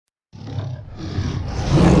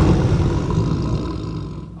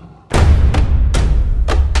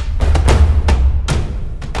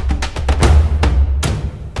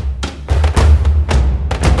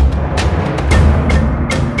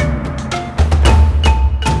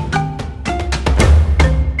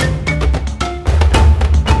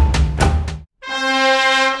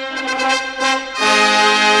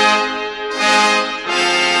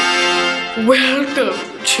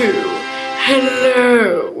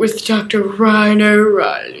with Dr. Ryan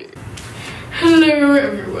O'Reilly. Hello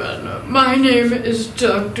everyone, my name is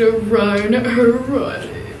Dr. Ryan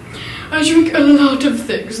O'Reilly. I drink a lot of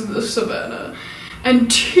things in the savannah, and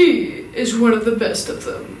tea is one of the best of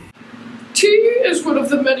them. Tea is one of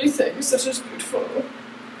the many things that is beautiful.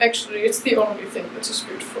 Actually, it's the only thing that is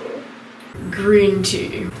beautiful. Green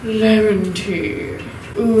tea, lemon tea,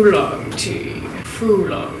 oolong tea,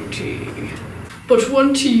 oolong tea. But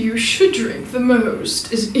one tea you should drink the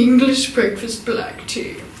most is English breakfast black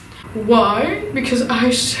tea. Why? Because I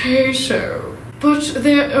say so. But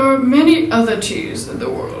there are many other teas in the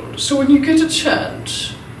world, so when you get a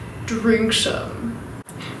chance, drink some.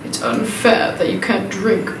 It's unfair that you can't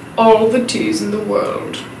drink all the teas in the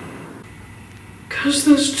world. 'Cause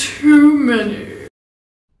there's too many.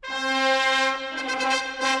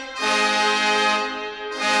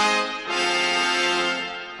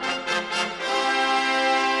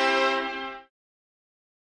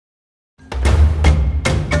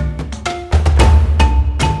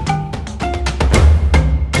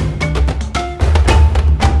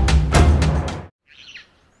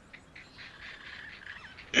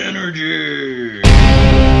 Energy!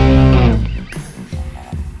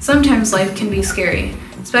 Sometimes life can be scary,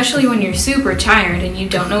 especially when you're super tired and you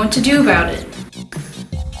don't know what to do about it.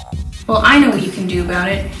 Well, I know what you can do about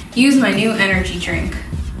it. Use my new energy drink.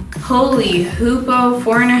 Holy Hoopo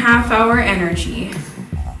 4.5 hour energy.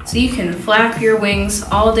 So you can flap your wings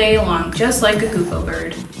all day long, just like a hoopoe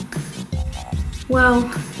bird. Well,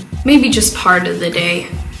 maybe just part of the day.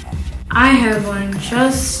 I had one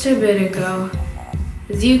just a bit ago.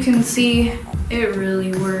 As you can see, it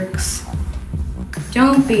really works.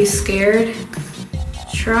 Don't be scared.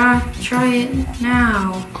 Try it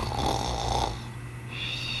now.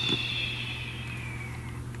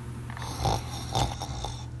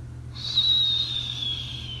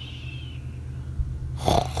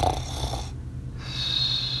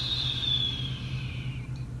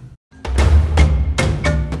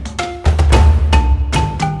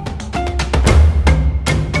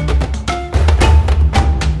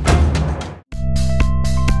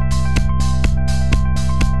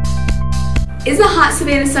 Is the hot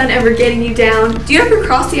Savannah sun ever getting you down? Do you ever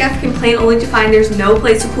cross the African plain only to find there's no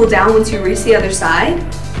place to cool down once you reach the other side?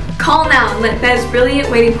 Call now and let Bev's Brilliant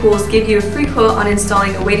Wading Pools give you a free quote on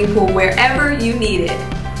installing a wading pool wherever you need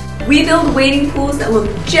it. We build wading pools that look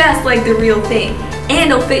just like the real thing,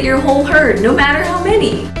 and they'll fit your whole herd, no matter how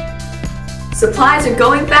many. Supplies are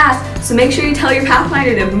going fast, so make sure you tell your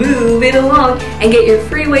Pathfinder to move it along and get your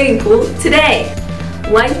free wading pool today.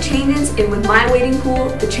 Life changes, and with my wading pool,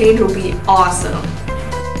 the change will be awesome.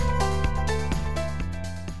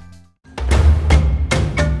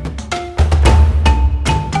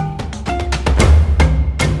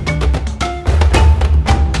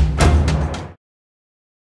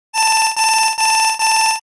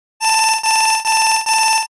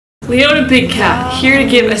 Leona Big Cat, here to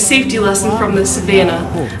give a safety lesson from the savannah.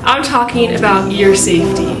 I'm talking about your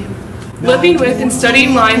safety. Living with and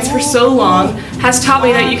studying lions for so long has taught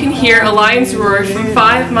me that you can hear a lion's roar from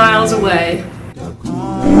 5 miles away.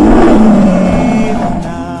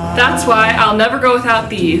 That's why I'll never go without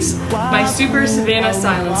these, my Super Savannah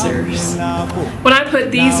silencers. When I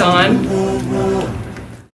put these on,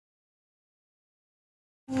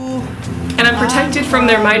 and I'm protected from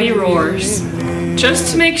their mighty roars.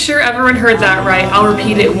 Just to make sure everyone heard that right, I'll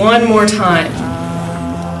repeat it one more time.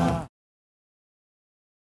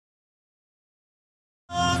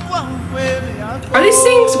 Are these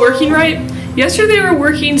things working right? Yesterday they were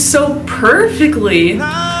working so perfectly.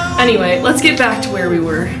 Anyway, let's get back to where we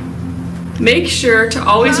were. Make sure to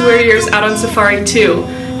always wear yours out on safari too.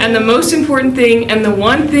 And the most important thing, and the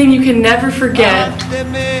one thing you can never forget,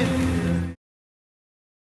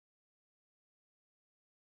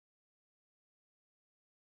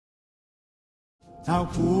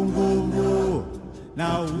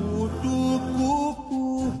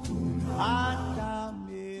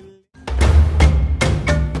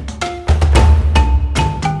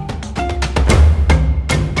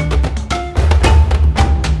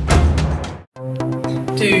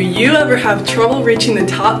 do you ever have trouble reaching the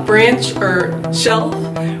top branch or shelf?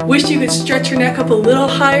 Wish you could stretch your neck up a little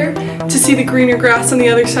higher to see the greener grass on the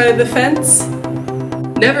other side of the fence?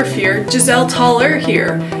 Never fear, Giselle Taller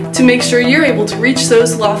here to make sure you're able to reach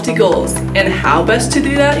those lofty goals. And how best to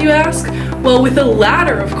do that, you ask? Well, with a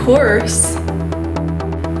ladder, of course.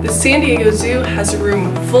 The San Diego Zoo has a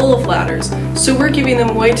room full of ladders, so we're giving them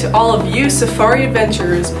away to all of you safari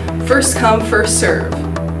adventurers, first come, first serve.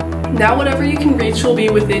 Now whatever you can reach will be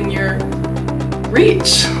within your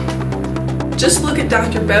reach. Just look at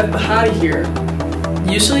Dr. Bev Bahati here.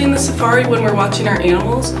 Usually in the safari when we're watching our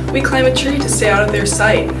animals, we climb a tree to stay out of their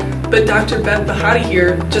sight, but Dr. Bev Bahati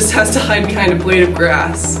here just has to hide behind a blade of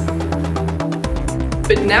grass.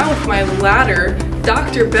 But now with my ladder,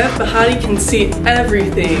 Dr. Bev Bahati can see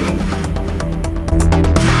everything.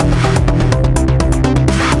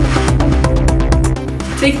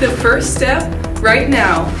 Take the first step right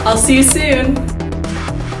now. I'll see you soon.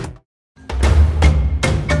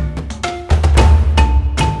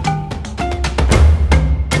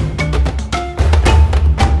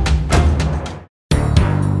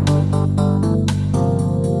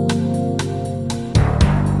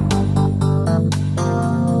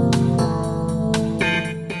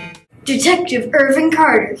 Detective Irvin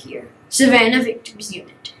Carter here, Savannah Victims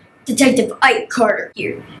Unit. Detective Ike Carter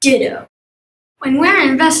here, ditto. When we're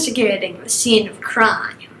investigating the scene of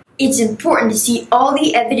crime, it's important to see all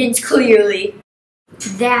the evidence clearly.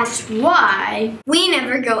 That's why we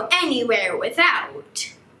never go anywhere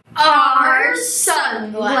without our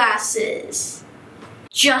sunglasses.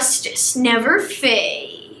 Justice never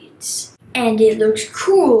fades, and it looks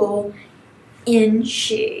cool in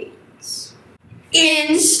shades.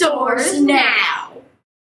 In stores now.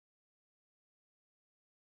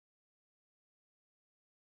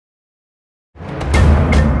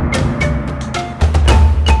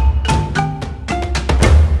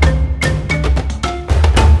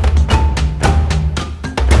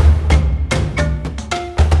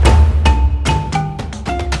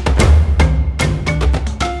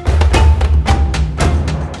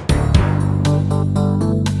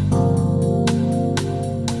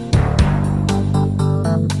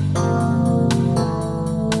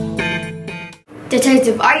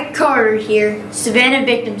 Detective Ike Carter here, Savannah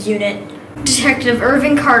Victims Unit. Detective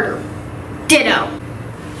Irvin Carter, ditto.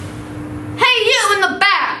 Hey, you in the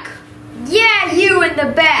back! Yeah, you in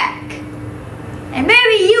the back. And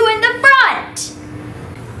maybe you in the front.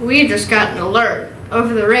 We just got an alert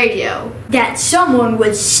over the radio That someone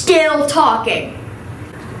was still talking.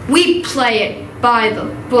 We play it by the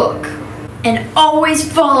book. And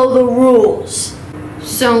always follow the rules.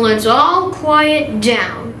 So let's all quiet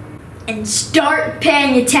down. And start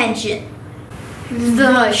paying attention.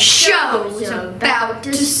 The show's about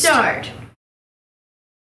to start.